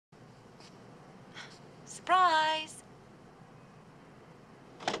Surprise!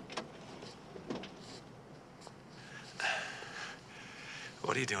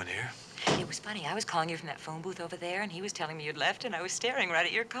 What are you doing here? It was funny. I was calling you from that phone booth over there, and he was telling me you'd left, and I was staring right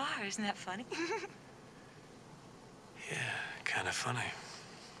at your car. Isn't that funny? Yeah, kind of funny.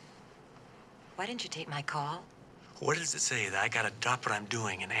 Why didn't you take my call? What does it say that I gotta drop what I'm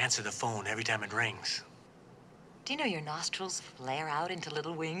doing and answer the phone every time it rings? Do you know your nostrils flare out into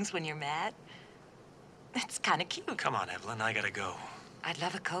little wings when you're mad? It's kind of cute. Come on, Evelyn, I gotta go. I'd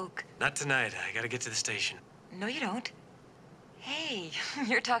love a Coke. Not tonight. I gotta get to the station. No, you don't. Hey,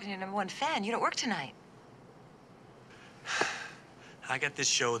 you're talking to your #1 fan. You don't work tonight. I got this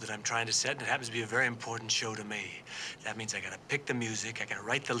show that I'm trying to set, and it happens to be a very important show to me. That means I gotta pick the music, I gotta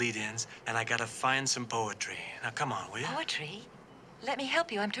write the lead-ins, and I gotta find some poetry. Now, come on, will you? Poetry? Let me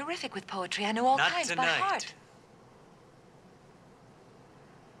help you. I'm terrific with poetry. I know all Not kinds tonight. by heart.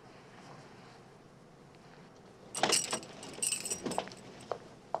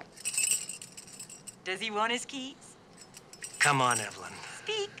 Does he want his keys? Come on, Evelyn.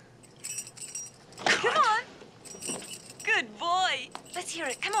 Speak. God. Come on. Good boy. Let's hear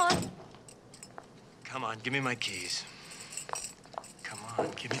it. Come on. Come on, give me my keys. Come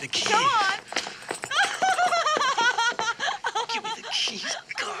on, give me the keys. Come on. Give me the keys.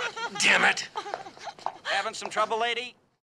 God damn it. Having some trouble, lady?